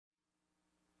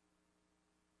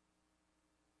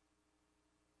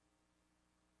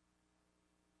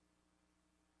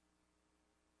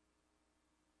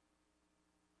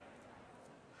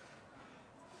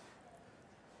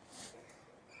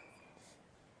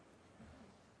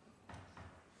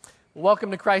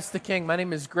Welcome to Christ the King. My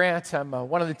name is Grant. I'm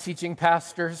one of the teaching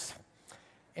pastors.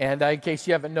 And in case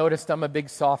you haven't noticed, I'm a big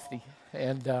softie.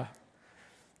 And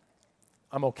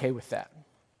I'm okay with that.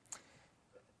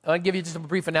 I'll give you just a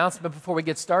brief announcement before we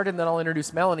get started, and then I'll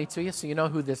introduce Melanie to you so you know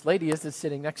who this lady is that's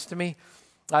sitting next to me.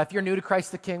 If you're new to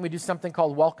Christ the King, we do something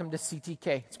called Welcome to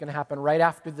CTK. It's going to happen right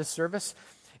after this service.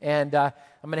 And I'm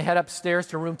going to head upstairs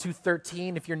to room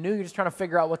 213. If you're new, you're just trying to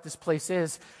figure out what this place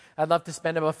is, I'd love to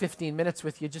spend about 15 minutes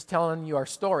with you just telling you our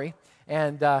story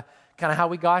and kind of how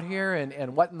we got here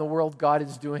and what in the world God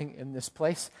is doing in this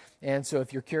place. And so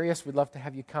if you're curious, we'd love to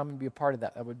have you come and be a part of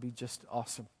that. That would be just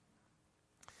awesome.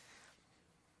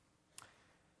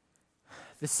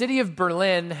 The city of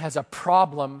Berlin has a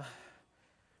problem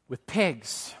with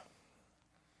pigs.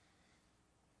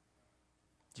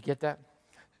 Did you get that?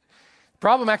 The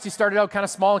problem actually started out kind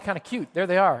of small and kind of cute. There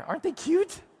they are. Aren't they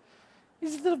cute?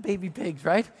 These little baby pigs,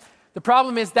 right? The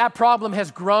problem is that problem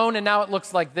has grown and now it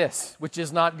looks like this, which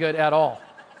is not good at all.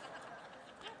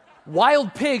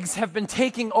 Wild pigs have been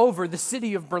taking over the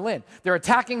city of Berlin. They're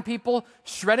attacking people,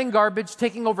 shredding garbage,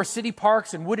 taking over city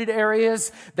parks and wooded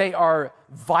areas. They are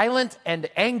violent and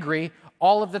angry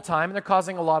all of the time, and they're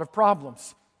causing a lot of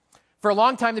problems. For a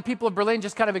long time, the people of Berlin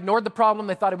just kind of ignored the problem.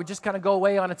 They thought it would just kind of go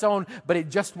away on its own, but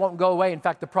it just won't go away. In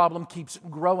fact, the problem keeps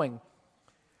growing.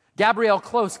 Gabrielle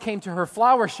Close came to her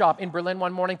flower shop in Berlin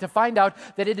one morning to find out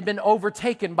that it had been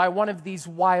overtaken by one of these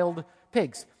wild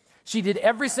pigs. She did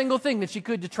every single thing that she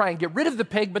could to try and get rid of the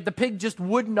pig, but the pig just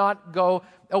would not go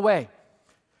away.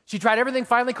 She tried everything,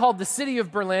 finally called the city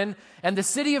of Berlin, and the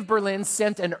city of Berlin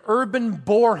sent an urban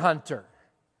boar hunter.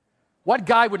 What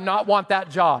guy would not want that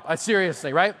job?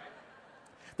 Seriously, right?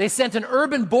 They sent an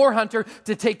urban boar hunter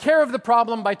to take care of the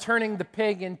problem by turning the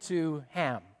pig into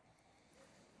ham.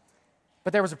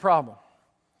 But there was a problem.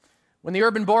 When the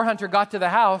urban boar hunter got to the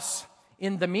house,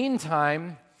 in the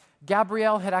meantime,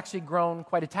 Gabrielle had actually grown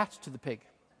quite attached to the pig.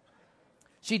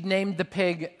 She'd named the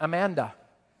pig Amanda.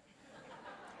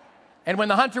 And when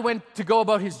the hunter went to go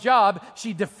about his job,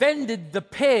 she defended the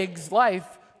pig's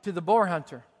life to the boar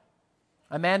hunter.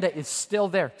 Amanda is still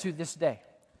there to this day.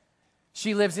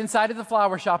 She lives inside of the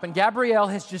flower shop, and Gabrielle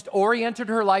has just oriented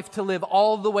her life to live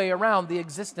all the way around the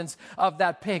existence of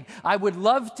that pig. I would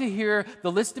love to hear the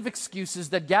list of excuses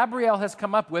that Gabrielle has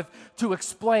come up with to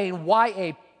explain why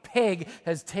a pig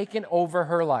has taken over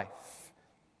her life.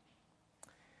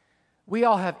 We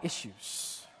all have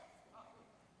issues.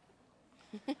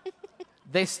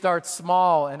 They start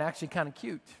small and actually kind of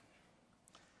cute.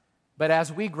 But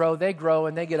as we grow,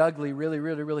 and they get ugly really,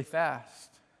 really, really fast.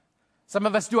 Some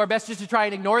of us do our best just to try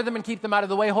and ignore them and keep them out of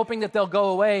the way, hoping that they'll go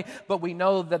away, but we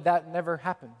know that that never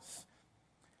happens.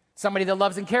 Somebody that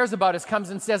loves and cares about us comes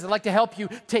and says, I'd like to help you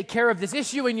take care of this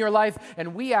issue in your life,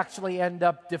 and we actually end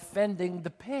up defending the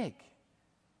pig.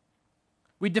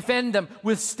 We defend them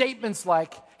with statements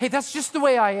like, hey, that's just the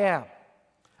way I am.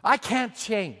 I can't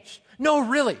change. No,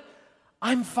 really,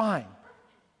 I'm fine.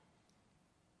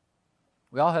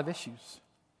 We all have issues.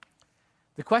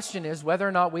 The question is whether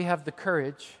or not we have the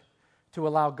courage to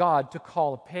allow God to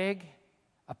call a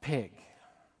pig,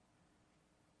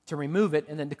 to remove it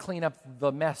and then to clean up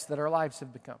the mess that our lives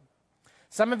have become.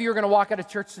 Some of you are going to walk out of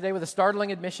church today with a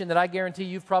startling admission that I guarantee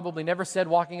you've probably never said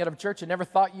walking out of church and never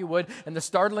thought you would, and the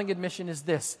startling admission is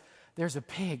this: there's a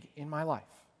pig in my life.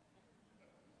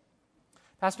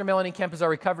 Pastor Melanie Kemp is our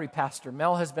recovery pastor.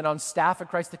 Mel has been on staff at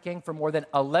Christ the King for more than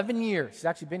 11 years. She's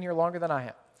actually been here longer than I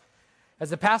have.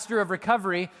 As a pastor of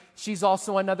recovery, she's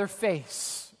also another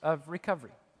face of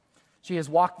recovery. She has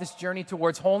walked this journey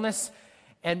towards wholeness,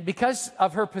 and because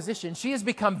of her position, she has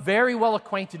become very well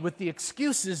acquainted with the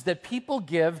excuses that people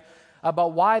give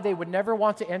about why they would never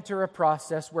want to enter a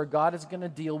process where God is going to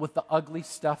deal with the ugly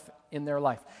stuff in their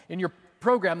life. In your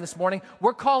program this morning,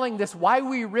 we're calling this Why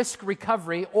We Risk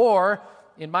Recovery, or,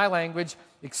 in my language,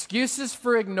 Excuses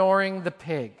for Ignoring the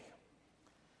Pig.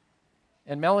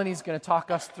 And Melanie's going to talk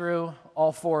us through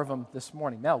all four of them this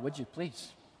morning. Mel, would you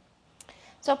please?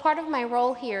 So part of my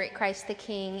role here at Christ the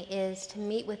King is to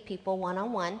meet with people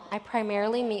one-on-one. I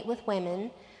primarily meet with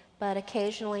women, but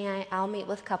occasionally I'll meet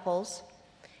with couples.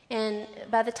 And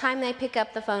by the time they pick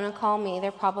up the phone and call me,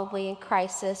 they're probably in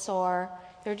crisis or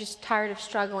they're just tired of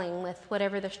struggling with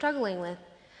whatever they're struggling with.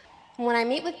 When I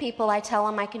meet with people, I tell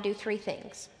them I can do three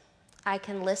things. I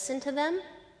can listen to them,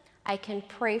 I can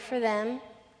pray for them,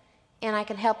 and I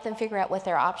can help them figure out what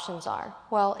their options are.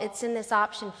 Well, it's in this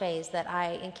option phase that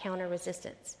I encounter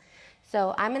resistance.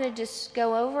 So I'm going to just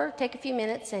take a few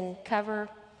minutes and cover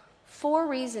 4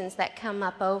 reasons that come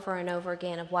up over and over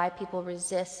again of why people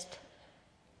resist,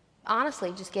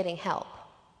 honestly, just getting help.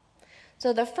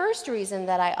 So the first reason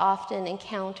that I often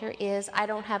encounter is I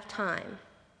don't have time.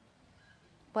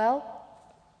 Well,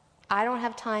 I don't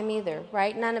have time either,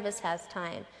 right? None of us has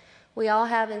time. We all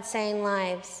have insane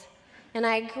lives. And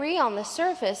I agree on the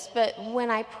surface, but when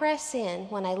I press in,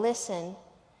 when I listen,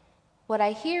 what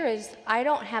I hear is I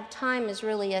don't have time is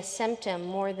really a symptom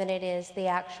more than it is the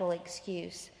actual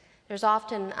excuse. There's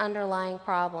often an underlying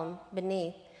problem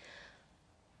beneath.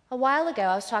 A while ago,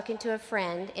 I was talking to a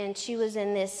friend, and she was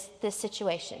in this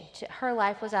situation. Her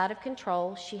life was out of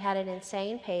control. She had an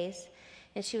insane pace,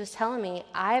 and she was telling me,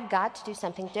 I've got to do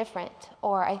something different,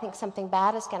 or I think something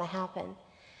bad is going to happen.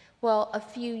 Well, a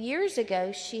few years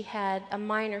ago, she had a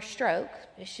minor stroke.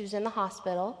 She was in the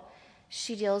hospital.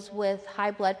 She deals with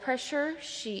high blood pressure.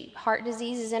 Heart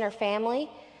disease is in her family,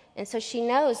 and so she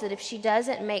knows that if she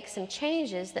doesn't make some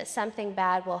changes, that something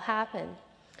bad will happen.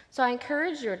 So I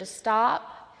encourage her to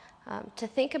stop, to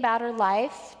think about her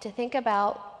life, to think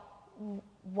about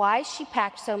why she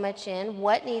packed so much in,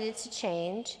 what needed to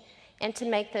change, and to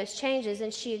make those changes.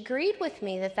 And she agreed with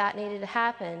me that that needed to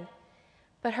happen.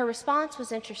 But her response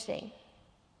was interesting.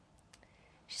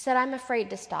 She said, I'm afraid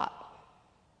to stop.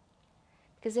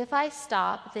 Because if I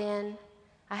stop, then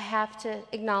I have to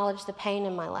acknowledge the pain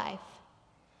in my life.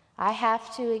 I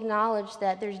have to acknowledge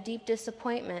that there's deep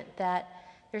disappointment, that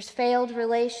there's failed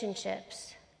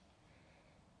relationships.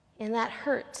 And that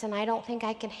hurts, and I don't think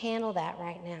I can handle that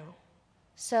right now.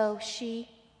 So she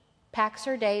packs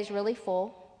her days really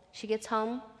full. She gets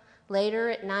home later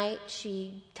at night.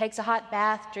 She takes a hot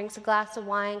bath, drinks a glass of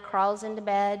wine, crawls into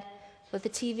bed with the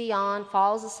TV on,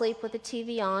 falls asleep with the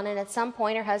TV on, and at some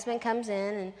point her husband comes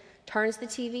in and turns the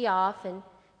TV off, and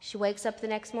she wakes up the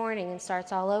next morning and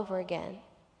starts all over again.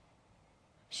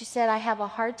 She said, I have a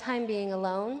hard time being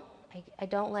alone. I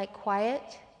don't like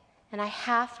quiet, and I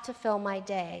have to fill my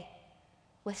day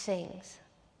with things.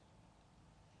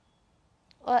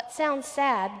 Well, it sounds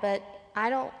sad, but I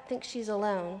don't think she's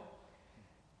alone.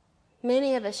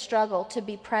 Many of us struggle to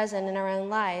be present in our own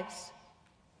lives.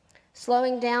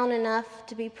 Slowing down enough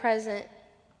to be present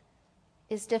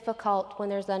is difficult when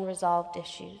there's unresolved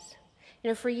issues.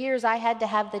 For years I had to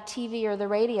have the TV or the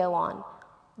radio on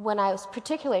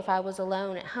particularly if I was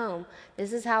alone at home.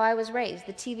 This is how I was raised.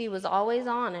 The TV was always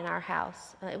on in our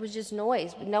house. It was just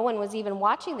noise. No one was even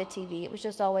watching the TV. It was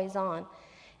just always on.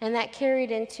 And that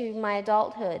carried into my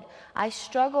adulthood. I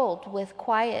struggled with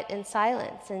quiet and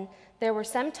silence, and there were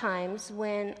some times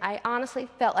when I honestly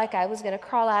felt like I was going to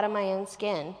crawl out of my own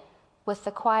skin with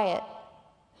the quiet.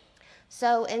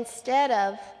 So instead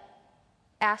of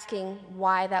asking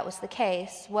why that was the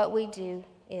case, what we do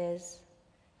is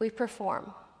we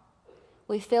perform.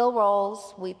 We fill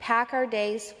roles, we pack our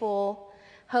days full,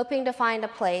 hoping to find a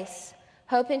place,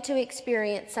 hoping to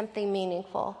experience something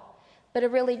meaningful. But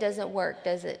it really doesn't work,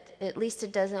 does it? At least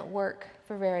it doesn't work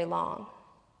for very long.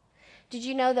 Did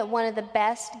you know that one of the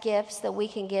best gifts that we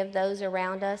can give those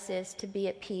around us is to be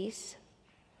at peace?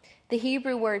 The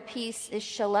Hebrew word peace is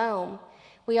shalom.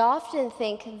 We often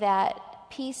think that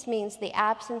peace means the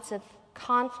absence of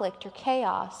conflict or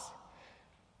chaos,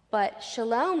 but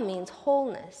shalom means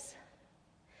wholeness.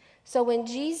 So when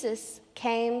Jesus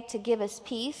came to give us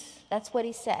peace, that's what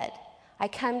he said. I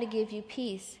come to give you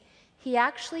peace. He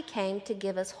actually came to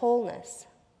give us wholeness.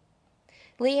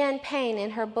 Leanne Payne, in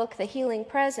her book, The Healing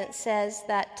Present, says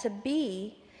that to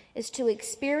be is to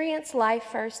experience life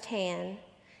firsthand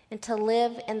and to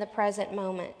live in the present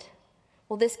moment.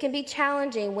 Well, this can be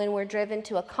challenging when we're driven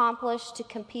to accomplish, to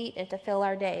compete, and to fill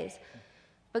our days.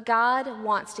 But God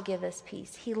wants to give us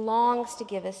peace. He longs to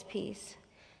give us peace.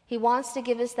 He wants to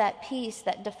give us that peace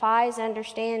that defies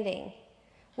understanding,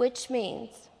 which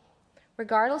means,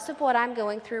 regardless of what I'm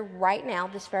going through right now,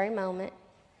 this very moment,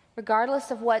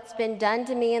 regardless of what's been done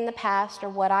to me in the past or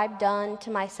what I've done to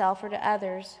myself or to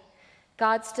others,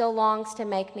 God still longs to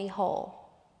make me whole.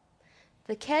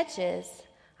 The catch is,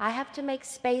 I have to make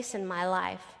space in my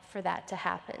life for that to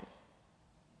happen.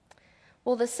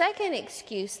 Well, the second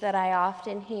excuse that I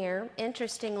often hear,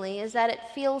 interestingly, is that it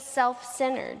feels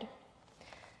self-centered.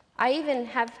 I even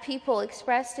have people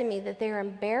express to me that they're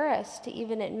embarrassed to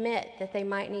even admit that they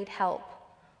might need help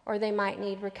or they might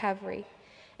need recovery.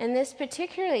 And this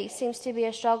particularly seems to be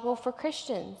a struggle for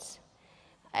Christians.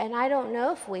 And I don't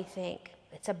know if we think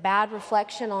it's a bad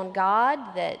reflection on God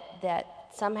that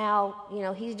somehow,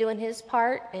 he's doing his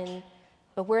part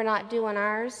but we're not doing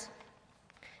ours.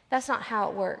 That's not how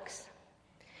it works.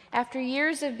 After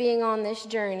years of being on this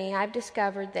journey, I've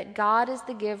discovered that God is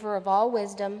the giver of all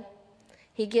wisdom.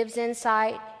 He gives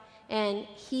insight, and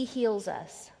he heals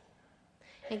us.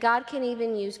 And God can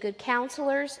even use good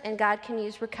counselors, and God can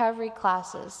use recovery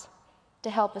classes to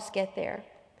help us get there.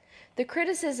 The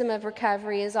criticism of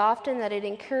recovery is often that it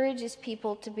encourages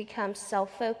people to become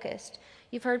self-focused.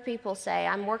 You've heard people say,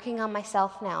 I'm working on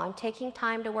myself now. I'm taking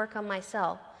time to work on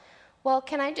myself. Well,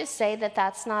 can I just say that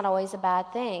that's not always a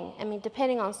bad thing? I mean,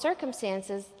 depending on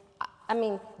circumstances,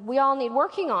 we all need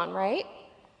working on, right?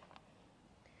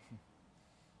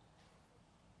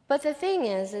 But the thing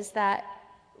is that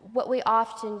what we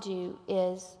often do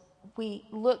is we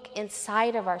look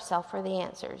inside of ourselves for the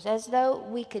answers, as though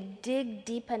we could dig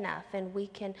deep enough and we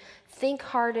can think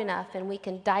hard enough and we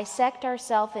can dissect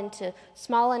ourselves into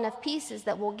small enough pieces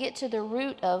that we'll get to the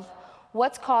root of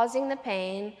what's causing the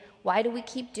pain, why do we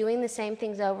keep doing the same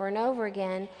things over and over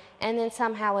again, and then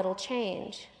somehow it'll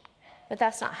change. But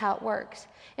that's not how it works.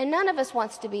 And none of us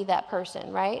wants to be that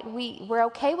person, right? We're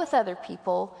okay with other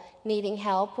people needing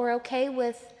help. We're okay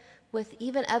with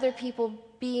even other people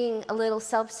being a little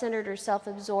self-centered or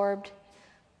self-absorbed,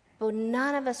 but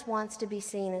none of us wants to be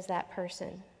seen as that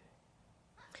person.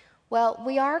 Well,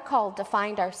 we are called to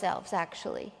find ourselves,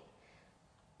 actually,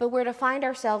 but we're to find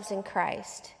ourselves in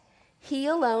Christ. He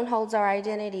alone holds our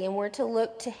identity, and we're to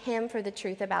look to Him for the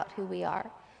truth about who we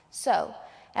are. So,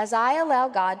 as I allow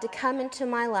God to come into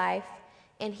my life,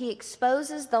 and He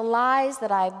exposes the lies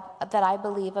that I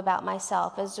believe about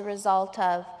myself as a result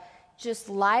of just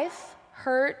life,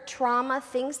 hurt, trauma,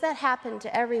 things that happen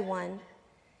to everyone,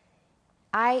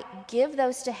 I give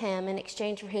those to Him in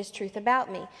exchange for His truth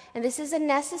about me. And this is a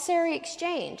necessary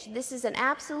exchange. This is an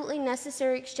absolutely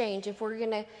necessary exchange if we're going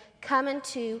to come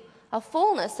into a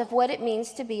fullness of what it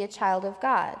means to be a child of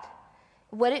God.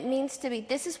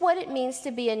 This is what it means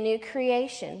to be a new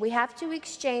creation. We have to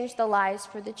exchange the lies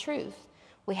for the truth.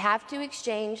 We have to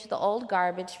exchange the old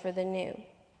garbage for the new.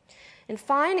 In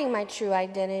finding my true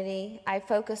identity, I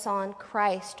focus on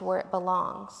Christ where it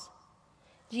belongs.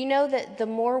 Do you know that the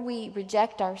more we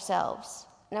reject ourselves,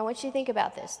 now I want you to think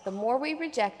about this, the more we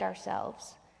reject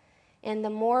ourselves and the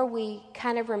more we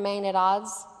kind of remain at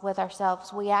odds with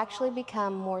ourselves, we actually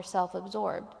become more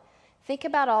self-absorbed. Think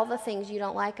about all the things you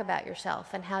don't like about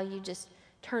yourself and how you just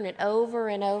turn it over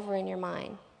and over in your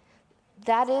mind.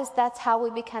 That's how we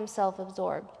become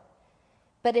self-absorbed.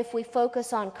 But if we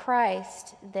focus on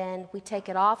Christ, then we take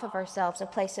it off of ourselves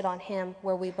and place it on Him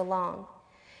where we belong.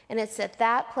 And it's at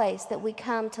that place that we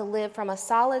come to live from a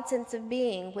solid sense of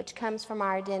being, which comes from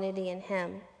our identity in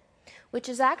Him, which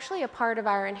is actually a part of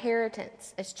our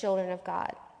inheritance as children of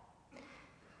God.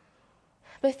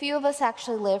 But few of us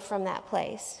actually live from that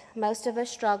place. Most of us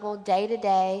struggle day to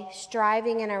day,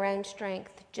 striving in our own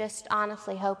strength, just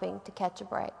honestly hoping to catch a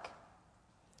break.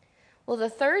 Well, the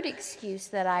third excuse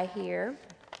that I hear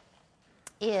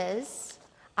is,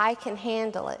 I can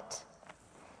handle it.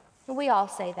 We all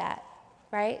say that,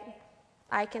 right?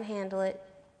 I can handle it.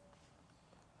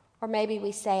 Or maybe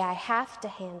we say, I have to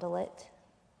handle it.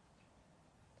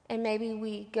 And maybe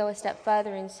we go a step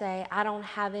further and say, I don't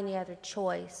have any other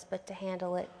choice but to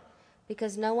handle it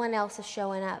because no one else is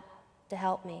showing up to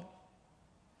help me.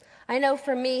 I know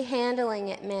for me, handling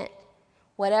it meant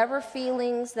whatever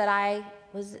feelings that I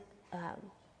was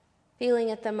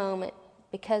feeling at the moment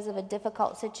because of a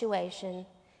difficult situation,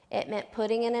 it meant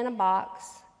putting it in a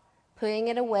box, putting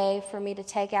it away for me to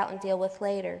take out and deal with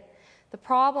later. The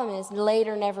problem is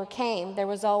later never came. There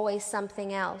was always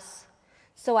something else.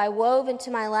 So I wove into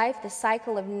my life the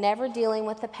cycle of never dealing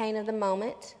with the pain of the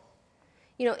moment.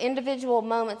 You know, individual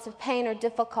moments of pain are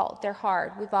difficult. They're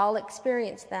hard. We've all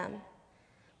experienced them.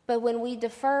 But when we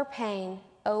defer pain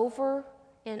over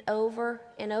and over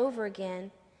and over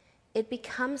again, it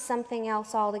becomes something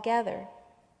else altogether.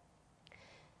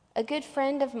 A good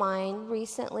friend of mine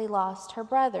recently lost her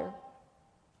brother.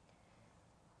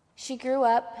 She grew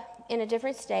up in a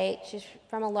different state. She's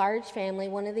from a large family,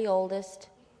 one of the oldest,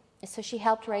 and so she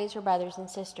helped raise her brothers and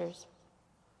sisters.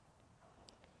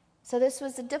 So this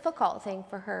was a difficult thing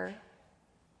for her.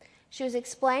 She was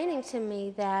explaining to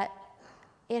me that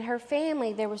in her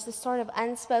family there was this sort of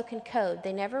unspoken code.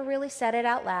 They never really said it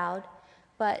out loud,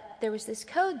 but there was this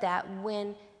code that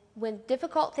when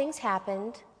difficult things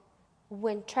happened,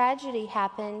 when tragedy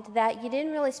happened, that you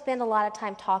didn't really spend a lot of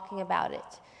time talking about it.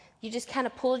 You just kind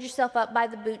of pulled yourself up by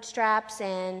the bootstraps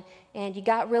and you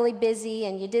got really busy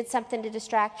and you did something to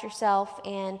distract yourself,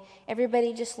 and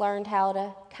everybody just learned how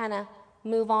to kind of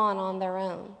move on their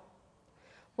own.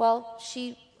 Well,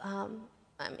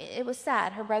 it was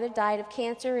sad. Her brother died of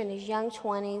cancer in his young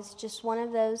 20s, just one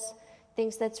of those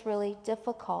things that's really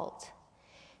difficult.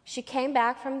 She came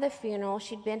back from the funeral.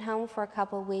 She'd been home for a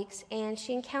couple of weeks, and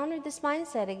she encountered this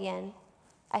mindset again.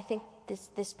 I think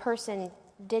this person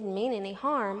didn't mean any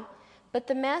harm, but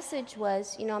the message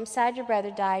was, I'm sad your brother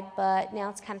died, but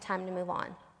now it's kind of time to move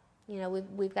on.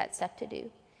 We've got stuff to do.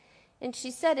 And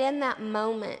she said in that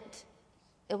moment,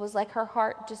 it was like her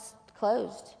heart just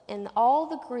closed. And all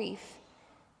the grief,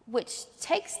 which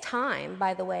takes time,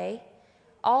 by the way,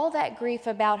 all that grief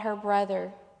about her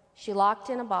brother, she locked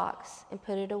in a box and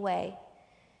put it away.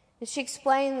 And she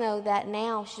explained, though, that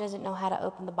now she doesn't know how to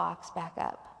open the box back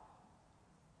up.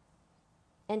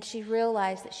 And she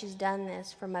realized that she's done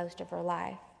this for most of her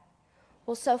life.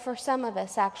 Well, so for some of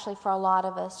us, actually for a lot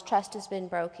of us, trust has been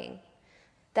broken.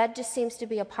 That just seems to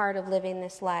be a part of living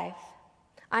this life.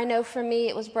 I know for me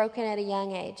it was broken at a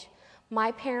young age.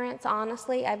 My parents,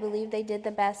 honestly, I believe they did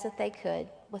the best that they could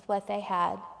with what they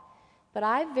had. But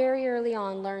I very early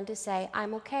on learned to say,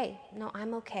 I'm okay. No,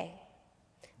 I'm okay.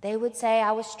 They would say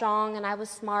I was strong and I was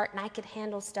smart and I could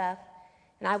handle stuff,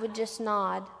 and I would just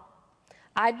nod.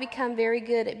 I'd become very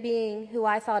good at being who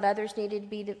I thought others needed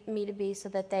me to be so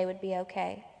that they would be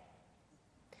okay.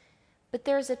 But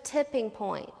there's a tipping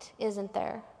point, isn't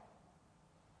there?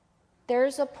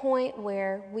 There's a point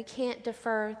where we can't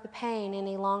defer the pain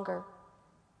any longer.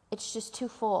 It's just too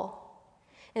full.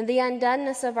 And the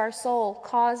undoneness of our soul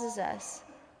causes us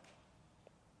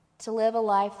to live a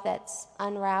life that's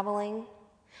unraveling.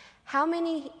 How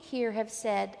many here have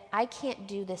said, I can't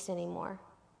do this anymore?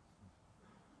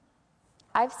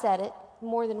 I've said it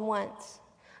more than once.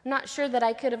 I'm not sure that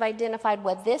I could have identified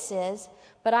what this is,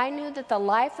 but I knew that the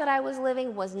life that I was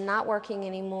living was not working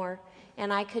anymore,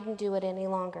 and I couldn't do it any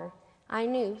longer. I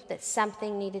knew that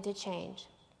something needed to change.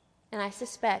 And I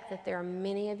suspect that there are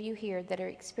many of you here that are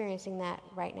experiencing that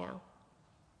right now.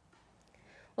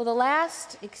 Well, the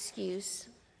last excuse,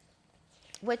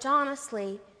 which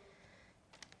honestly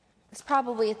is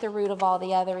probably at the root of all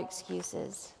the other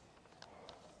excuses,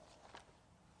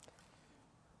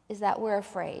 is that we're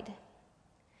afraid.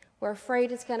 We're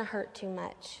afraid it's going to hurt too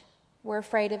much. We're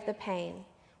afraid of the pain.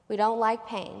 We don't like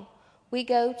pain. We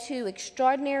go to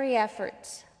extraordinary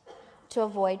efforts to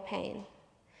avoid pain.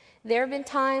 There have been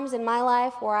times in my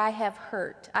life where I have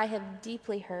hurt. I have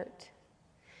deeply hurt.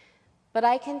 But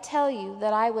I can tell you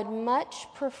that I would much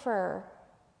prefer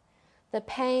the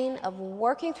pain of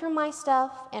working through my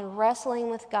stuff and wrestling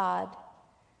with God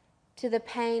to the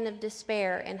pain of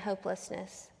despair and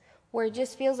hopelessness, where it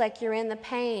just feels like you're in the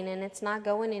pain and it's not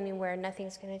going anywhere,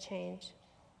 nothing's going to change.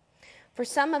 For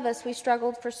some of us, we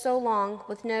struggled for so long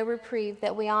with no reprieve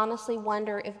that we honestly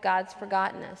wonder if God's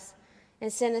forgotten us,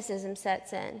 and cynicism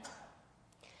sets in.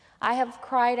 I have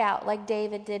cried out like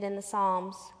David did in the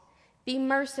Psalms, "Be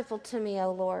merciful to me,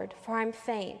 O Lord, for I'm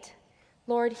faint.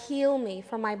 Lord, heal me,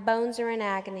 for my bones are in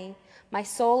agony. My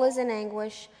soul is in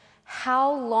anguish.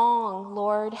 How long,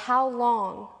 Lord, how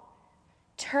long?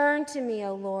 Turn to me,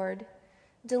 O Lord.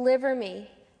 Deliver me.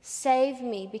 Save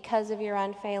me because of your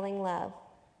unfailing love."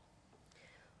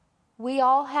 We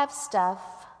all have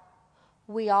stuff.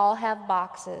 We all have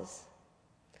boxes.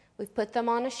 We've put them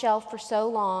on a shelf for so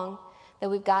long that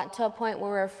we've gotten to a point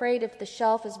where we're afraid if the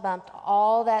shelf is bumped,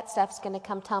 all that stuff's going to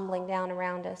come tumbling down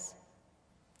around us.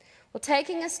 Well,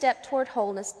 taking a step toward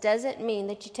wholeness doesn't mean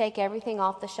that you take everything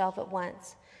off the shelf at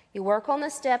once. You work on the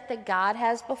step that God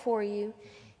has before you.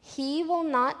 He will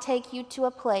not take you to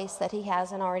a place that He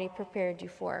hasn't already prepared you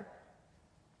for.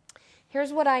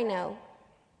 Here's what I know,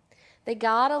 that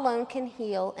God alone can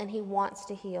heal, and He wants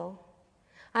to heal.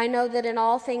 I know that in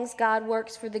all things God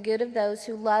works for the good of those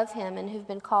who love Him and who've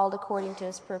been called according to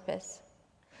His purpose.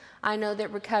 I know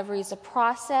that recovery is a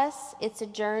process, it's a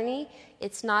journey,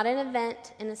 it's not an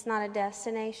event, and it's not a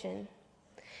destination.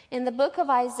 In the book of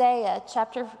Isaiah,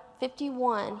 chapter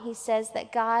 51, he says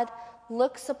that God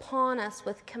looks upon us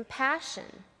with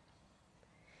compassion.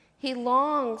 He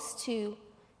longs to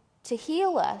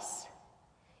heal us.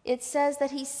 It says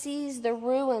that He sees the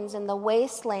ruins and the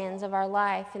wastelands of our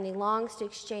life, and He longs to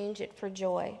exchange it for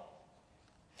joy.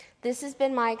 This has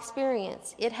been my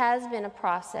experience. It has been a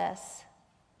process,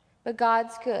 but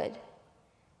God's good.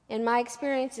 And my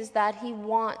experience is that He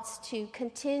wants to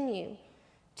continue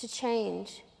to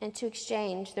change and to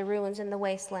exchange the ruins and the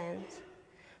wastelands.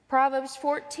 Proverbs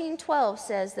 14:12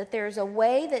 says that there is a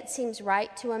way that seems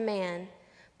right to a man,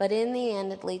 but in the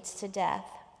end it leads to death.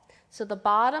 So the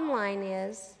bottom line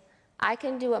is, I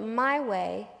can do it my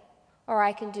way, or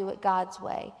I can do it God's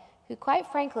way, who quite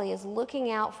frankly is looking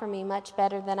out for me much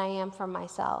better than I am for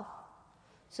myself.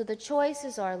 So the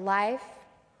choices are life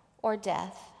or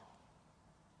death.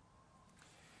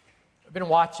 I've been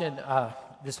watching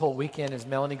this whole weekend as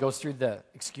Melanie goes through the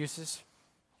excuses.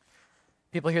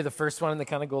 People hear the first one and they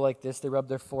kind of go like this. They rub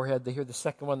their forehead. They hear the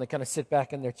second one. They kind of sit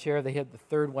back in their chair. They hit the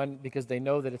third one because they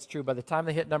know that it's true. By the time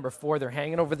they hit number 4, they're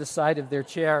hanging over the side of their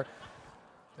chair.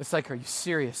 It's like, are you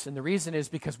serious? And the reason is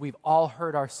because we've all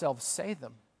heard ourselves say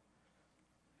them.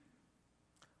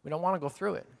 We don't want to go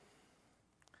through it.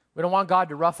 We don't want God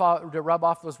to rub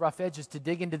off those rough edges, to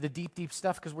dig into the deep, deep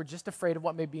stuff, because we're just afraid of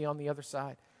what may be on the other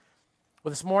side. Well,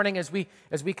 this morning, as we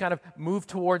kind of move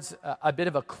towards a bit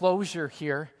of a closure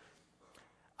here,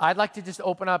 I'd like to just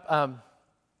open up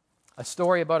a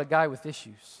story about a guy with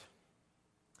issues.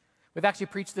 We've actually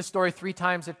preached this story 3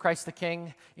 times at Christ the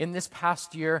King in this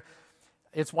past year.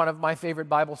 It's one of my favorite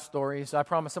Bible stories. I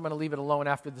promise I'm going to leave it alone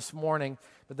after this morning.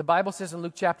 But the Bible says in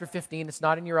Luke chapter 15, it's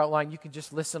not in your outline, you can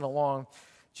just listen along.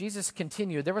 Jesus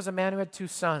continued, there was a man who had 2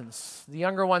 sons. The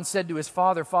younger one said to his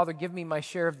father, "Father, give me my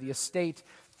share of the estate."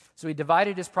 So he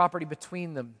divided his property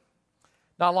between them.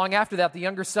 Not long after that, the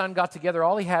younger son got together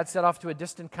all he had, set off to a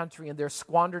distant country, and there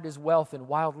squandered his wealth in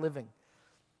wild living.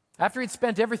 After he'd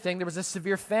spent everything, there was a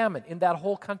severe famine in that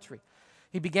whole country.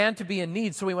 He began to be in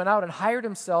need, so he went out and hired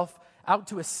himself out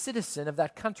to a citizen of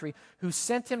that country who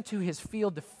sent him to his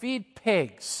field to feed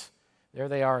pigs. There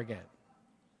they are again.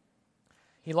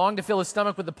 He longed to fill his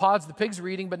stomach with the pods the pigs were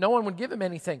eating, but no one would give him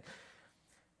anything.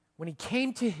 When he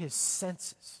came to his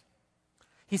senses,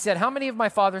 he said, "How many of my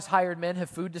father's hired men have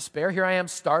food to spare? Here I am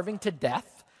starving to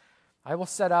death. I will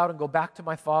set out and go back to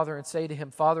my father and say to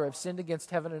him, 'Father, I've sinned against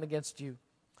heaven and against you.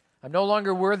 I'm no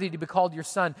longer worthy to be called your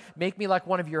son. Make me like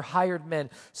one of your hired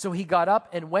men.' So he got up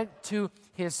and went to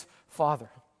his father."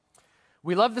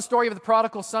 We love the story of the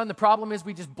prodigal son. The problem is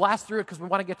we just blast through it because we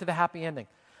want to get to the happy ending.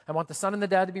 I want the son and the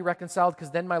dad to be reconciled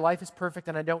because then my life is perfect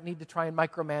and I don't need to try and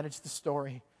micromanage the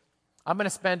story. I'm going to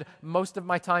spend most of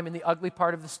my time in the ugly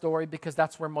part of the story because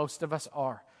that's where most of us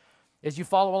are. As you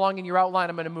follow along in your outline,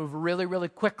 I'm going to move really, really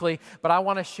quickly, but I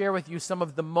want to share with you some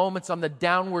of the moments on the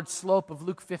downward slope of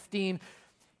Luke 15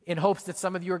 in hopes that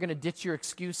some of you are going to ditch your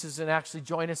excuses and actually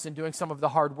join us in doing some of the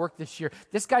hard work this year.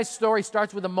 This guy's story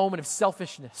starts with a moment of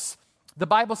selfishness. The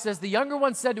Bible says, the younger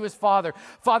one said to his father,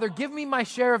 "Father, give me my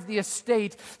share of the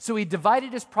estate." So he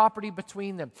divided his property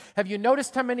between them. Have you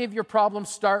noticed how many of your problems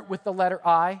start with the letter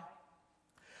I?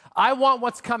 I want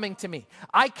what's coming to me.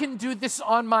 I can do this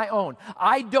on my own.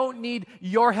 I don't need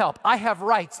your help. I have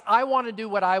rights. I want to do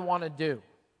what I want to do.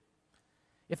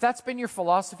 If that's been your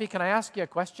philosophy, can I ask you a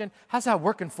question? How's that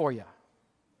working for you?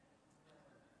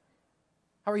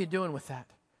 How are you doing with that?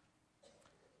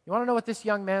 You want to know what this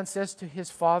young man says to his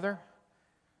father?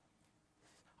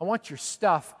 "I want your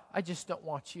stuff. I just don't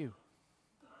want you.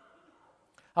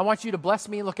 I want you to bless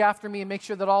me and look after me and make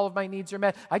sure that all of my needs are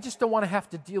met. I just don't want to have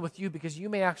to deal with you because you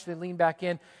may actually lean back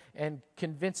in and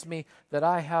convince me that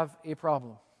I have a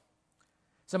problem."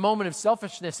 It's a moment of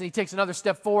selfishness, and he takes another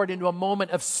step forward into a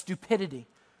moment of stupidity.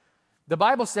 The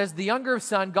Bible says the younger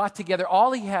son got together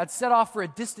all he had, set off for a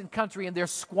distant country, and there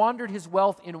squandered his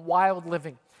wealth in wild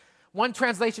living. One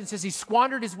translation says he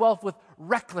squandered his wealth with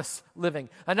reckless living.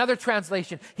 Another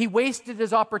translation, he wasted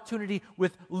his opportunity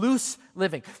with loose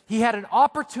living. He had an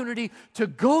opportunity to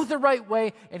go the right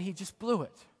way, and he just blew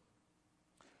it.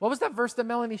 What was that verse that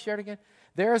Melanie shared again?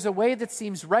 "There is a way that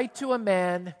seems right to a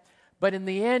man, but in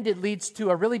the end it leads to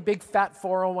a really big fat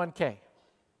 401k.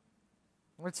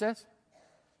 What it says?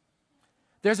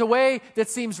 There's a way that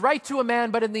seems right to a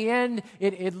man, but in the end,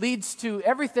 it leads to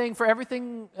everything for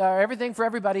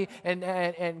everybody,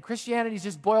 and Christianity's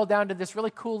just boiled down to this really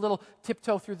cool little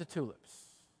tiptoe through the tulips.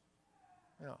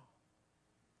 No.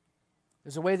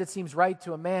 There's a way that seems right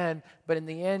to a man, but in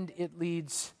the end, it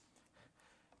leads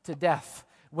to death.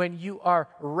 When you are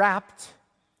wrapped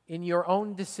in your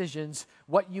own decisions,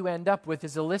 what you end up with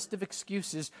is a list of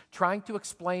excuses trying to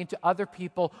explain to other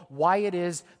people why it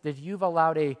is that you've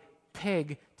allowed a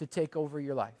pig to take over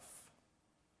your life.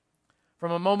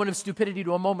 From a moment of stupidity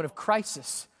to a moment of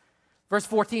crisis. Verse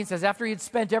 14 says, after he had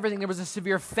spent everything, there was a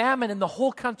severe famine in the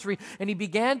whole country, and he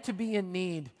began to be in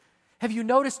need. Have you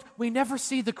noticed we never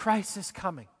see the crisis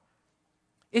coming?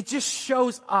 It just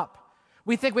shows up.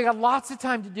 We think we got lots of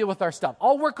time to deal with our stuff.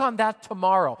 I'll work on that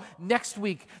tomorrow, next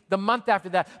week, the month after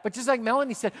that. But just like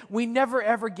Melanie said, we never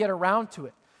ever get around to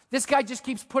it. This guy just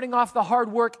keeps putting off the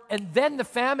hard work, and then the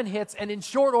famine hits, and in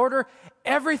short order,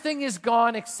 everything is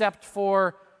gone except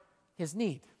for his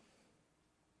need.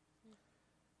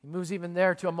 He moves even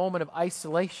there to a moment of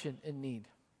isolation and need.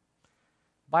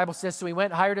 The Bible says, so he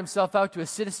went and hired himself out to a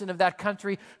citizen of that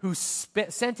country who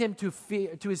sent him to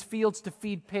his fields to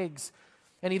feed pigs.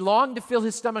 And he longed to fill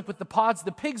his stomach with the pods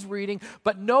the pigs were eating,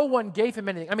 but no one gave him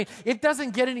anything. I mean, it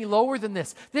doesn't get any lower than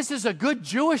this. This is a good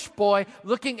Jewish boy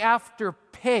looking after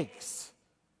pigs.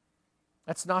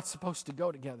 That's not supposed to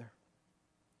go together.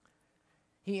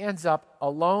 He ends up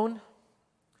alone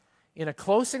in a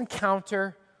close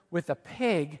encounter with a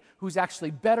pig who's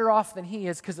actually better off than he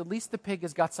is, because at least the pig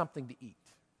has got something to eat.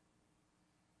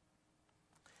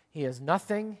 He has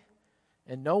nothing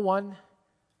and no one,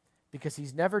 because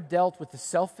he's never dealt with the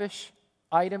selfish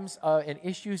items and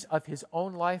issues of his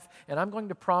own life. And I'm going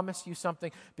to promise you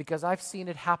something because I've seen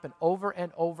it happen over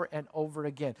and over and over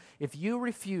again. If you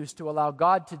refuse to allow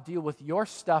God to deal with your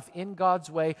stuff in God's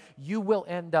way, you will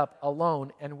end up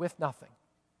alone and with nothing.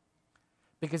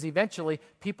 Because eventually,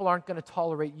 people aren't going to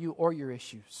tolerate you or your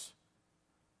issues.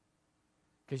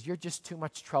 Because you're just too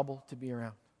much trouble to be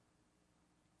around.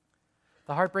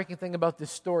 The heartbreaking thing about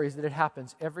this story is that it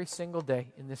happens every single day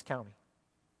in this county.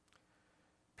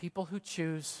 People who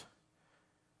choose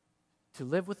to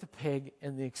live with the pig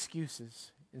and the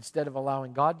excuses instead of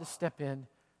allowing God to step in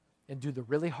and do the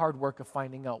really hard work of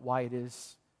finding out why it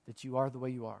is that you are the way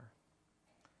you are.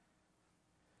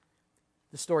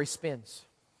 The story spins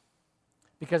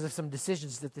because of some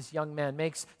decisions that this young man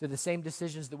makes. They're the same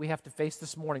decisions that we have to face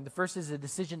this morning. The first is a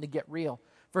decision to get real.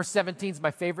 Verse 17 is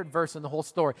my favorite verse in the whole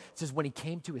story. It says, when he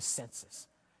came to his senses.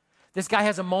 This guy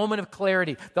has a moment of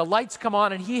clarity. The lights come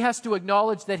on and he has to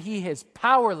acknowledge that he is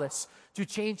powerless to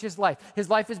change his life. His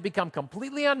life has become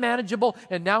completely unmanageable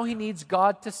and now he needs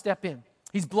God to step in.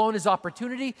 He's blown his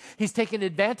opportunity. He's taken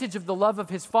advantage of the love of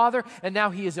his father and now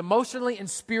he is emotionally and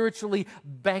spiritually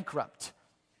bankrupt.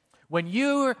 When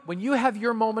you have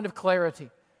your moment of clarity,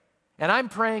 and I'm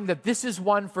praying that this is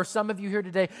one for some of you here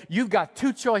today, you've got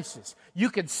two choices. You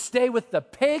can stay with the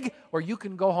pig or you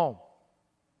can go home.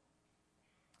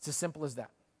 It's as simple as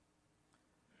that.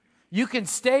 You can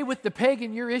stay with the pig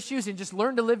and your issues and just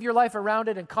learn to live your life around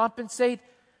it and compensate,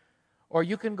 or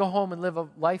you can go home and live a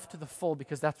life to the full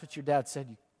because that's what your dad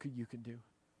said you can do.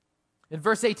 In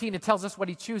verse 18, it tells us what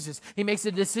he chooses. He makes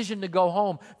a decision to go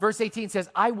home. Verse 18 says,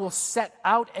 I will set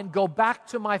out and go back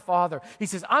to my father. He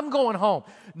says, I'm going home.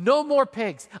 No more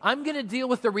pigs. I'm going to deal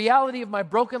with the reality of my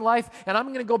broken life, and I'm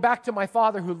going to go back to my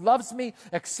father who loves me,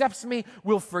 accepts me,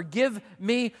 will forgive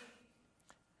me.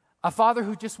 A father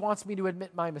who just wants me to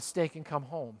admit my mistake and come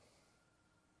home.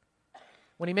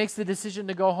 When he makes the decision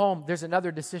to go home, there's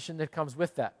another decision that comes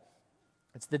with that.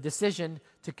 It's the decision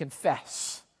to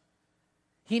confess.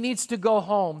 He needs to go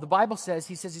home. The Bible says,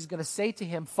 he's going to say to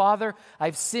him, Father,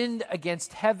 I've sinned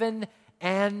against heaven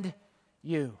and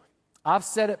you. I've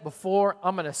said it before.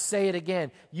 I'm going to say it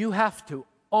again. You have to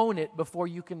own it before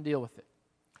you can deal with it.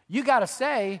 You got to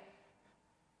say,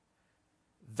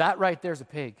 that right there's a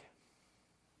pig.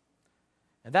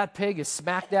 And that pig is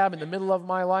smack dab in the middle of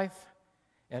my life.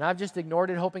 And I've just ignored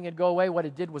it, hoping it'd go away. What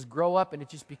it did was grow up, and it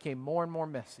just became more and more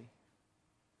messy.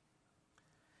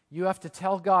 You have to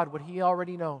tell God what he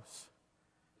already knows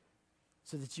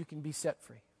so that you can be set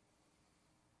free.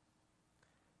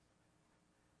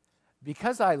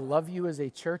 Because I love you as a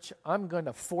church, I'm going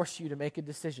to force you to make a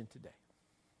decision today.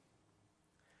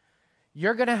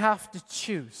 You're going to have to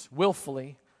choose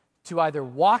willfully to either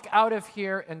walk out of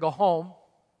here and go home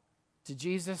to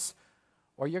Jesus,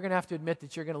 or you're going to have to admit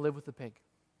that you're going to live with the pig.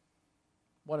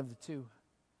 One of the two.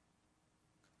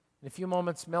 In a few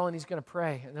moments, Melanie's going to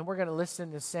pray, and then we're going to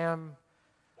listen as Sam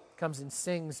comes and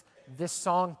sings this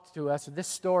song to us, or this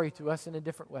story to us in a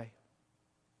different way.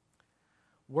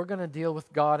 We're going to deal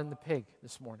with God and the pig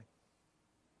this morning,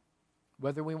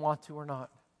 whether we want to or not.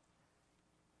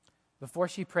 Before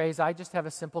she prays, I just have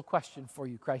a simple question for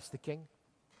you, Christ the King.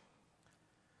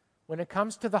 When it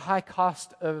comes to the high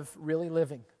cost of really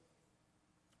living,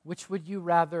 which would you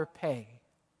rather pay?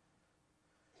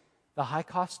 The high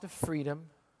cost of freedom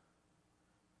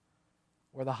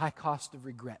or the high cost of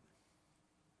regret?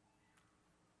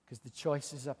 Because the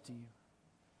choice is up to you.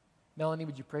 Melanie,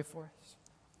 would you pray for us?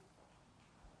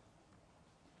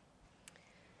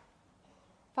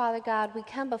 Father God, we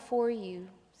come before you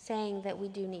saying that we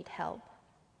do need help.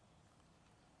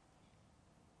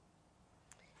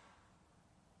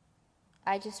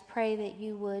 I just pray that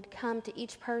you would come to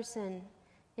each person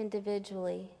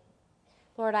individually.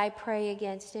 Lord, I pray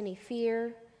against any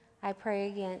fear. I pray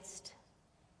against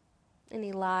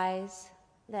any lies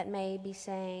that may be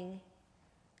saying,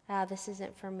 this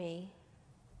isn't for me.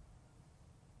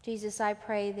 Jesus, I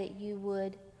pray that you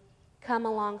would come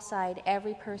alongside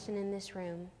every person in this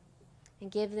room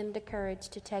and give them the courage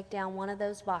to take down one of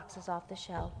those boxes off the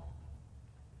shelf.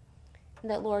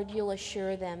 And that, Lord, you'll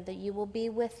assure them that you will be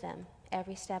with them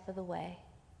every step of the way.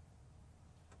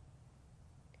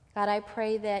 God, I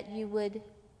pray that you would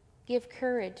give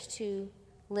courage to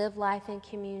live life in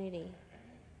community,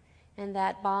 and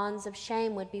that bonds of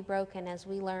shame would be broken as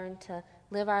we learn to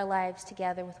live our lives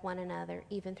together with one another,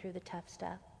 even through the tough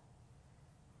stuff.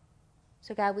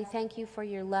 So God, we thank you for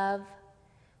your love.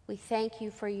 We thank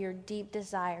you for your deep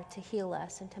desire to heal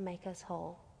us and to make us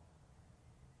whole.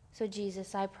 So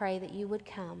Jesus, I pray that you would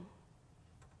come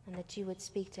and that you would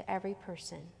speak to every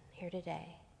person here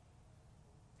today.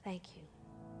 Thank you.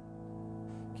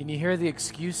 Can you hear the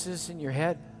excuses in your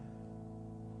head?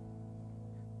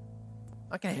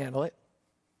 I can handle it.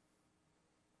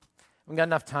 I haven't got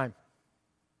enough time.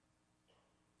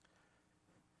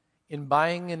 In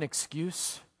buying an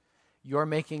excuse, you're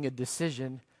making a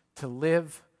decision to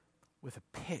live with a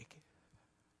pig.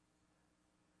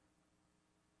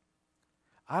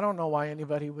 I don't know why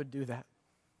anybody would do that.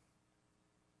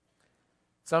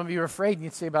 Some of you are afraid, and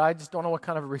you'd say, but I just don't know what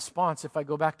kind of a response if I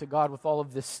go back to God with all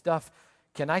of this stuff.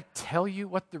 Can I tell you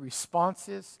what the response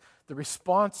is? The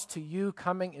response to you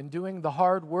coming and doing the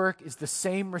hard work is the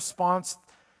same response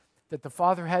that the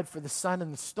Father had for the Son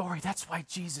in the story. That's why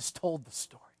Jesus told the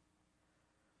story.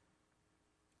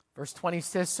 Verse 20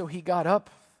 says, so he got up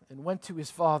and went to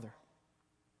his father.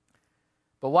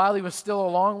 But while he was still a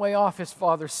long way off, his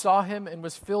father saw him and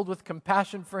was filled with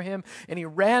compassion for him, and he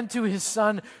ran to his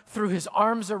son, threw his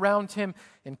arms around him,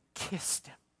 and kissed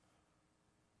him.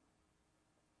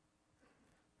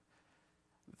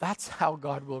 That's how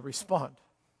God will respond.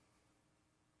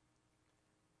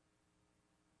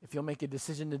 If you'll make a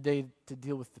decision today to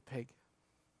deal with the pig.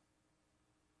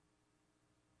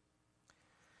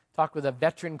 Talked with a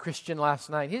veteran Christian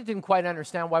last night. He didn't quite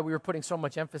understand why we were putting so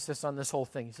much emphasis on this whole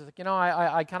thing. He says,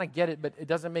 I kind of get it, but it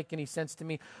doesn't make any sense to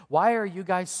me. Why are you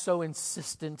guys so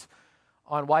insistent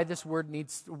on why this work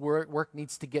needs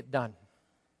to get done?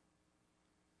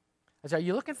 I said, are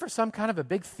you looking for some kind of a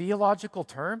big theological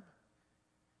term?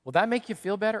 Will that make you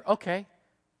feel better? Okay,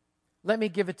 let me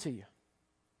give it to you.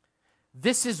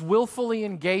 This is willfully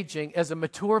engaging as a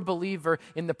mature believer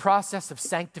in the process of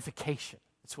sanctification.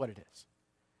 That's what it is.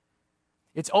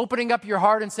 It's opening up your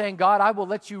heart and saying, God, I will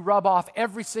let you rub off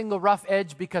every single rough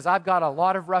edge because I've got a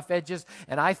lot of rough edges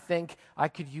and I think I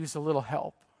could use a little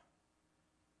help.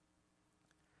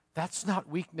 That's not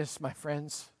weakness, my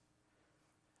friends.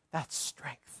 That's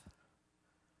strength.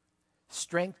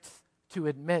 Strength to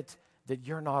admit that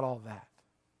you're not all that.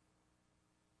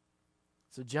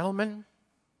 So, gentlemen,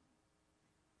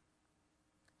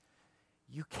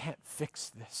 you can't fix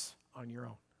this on your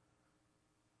own.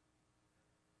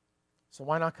 So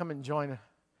why not come and join a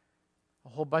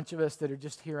whole bunch of us that are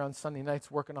just here on Sunday nights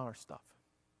working on our stuff?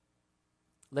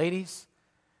 Ladies,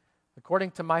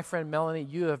 according to my friend Melanie,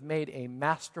 you have made a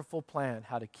masterful plan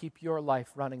how to keep your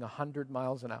life running 100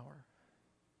 miles an hour.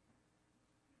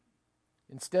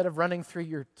 Instead of running through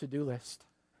your to-do list,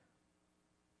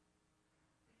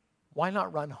 why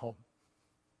not run home?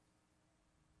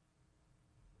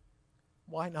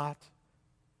 Why not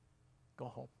go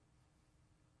home?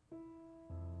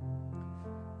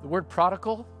 The word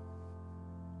prodigal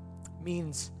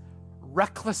means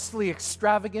recklessly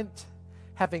extravagant,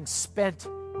 having spent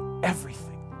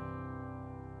everything.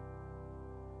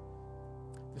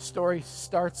 The story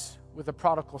starts with a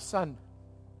prodigal son.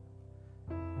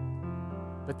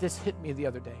 But this hit me the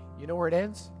other day. You know where it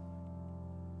ends?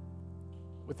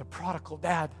 With a prodigal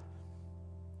dad.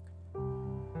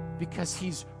 Because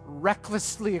he's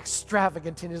recklessly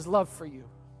extravagant in his love for you.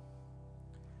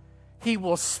 He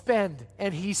will spend,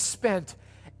 and he spent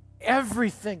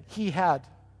everything he had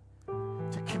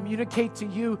to communicate to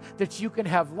you that you can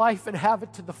have life and have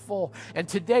it to the full. And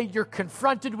today you're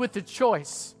confronted with a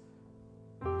choice.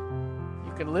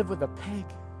 You can live with a pig,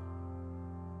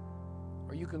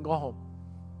 or you can go home.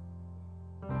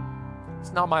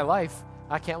 It's not my life.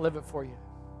 I can't live it for you.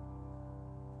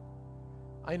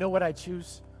 I know what I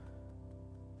choose.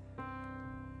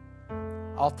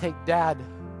 I'll take dad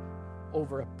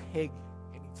over a pig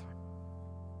anytime.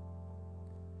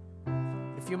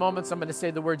 In a few moments, I'm going to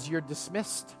say the words, you're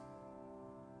dismissed.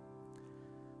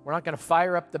 We're not going to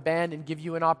fire up the band and give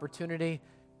you an opportunity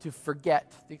to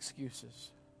forget the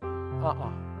excuses.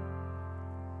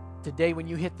 Today, when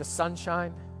you hit the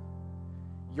sunshine,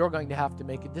 you're going to have to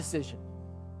make a decision.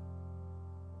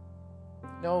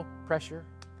 No pressure.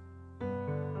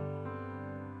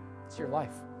 It's your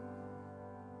life.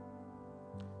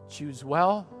 Choose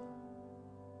well.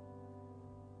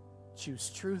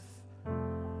 Choose truth.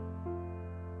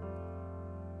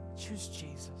 Choose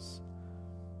Jesus.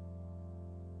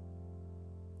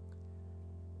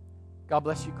 God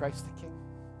bless you, Christ the King.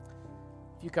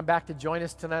 If you come back to join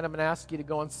us tonight, I'm going to ask you to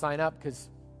go and sign up because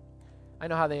I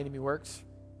know how the enemy works.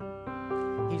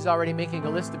 He's already making a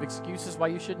list of excuses why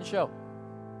you shouldn't show.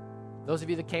 Those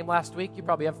of you that came last week, you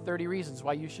probably have 30 reasons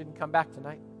why you shouldn't come back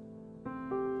tonight.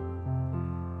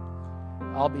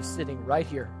 I'll be sitting right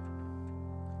here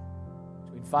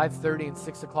between 5:30 and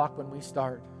 6 o'clock when we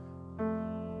start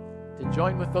to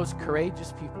join with those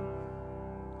courageous people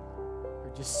who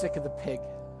are just sick of the pig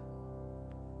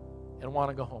and want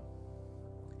to go home.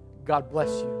 God bless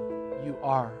you. You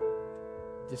are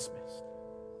dismissed.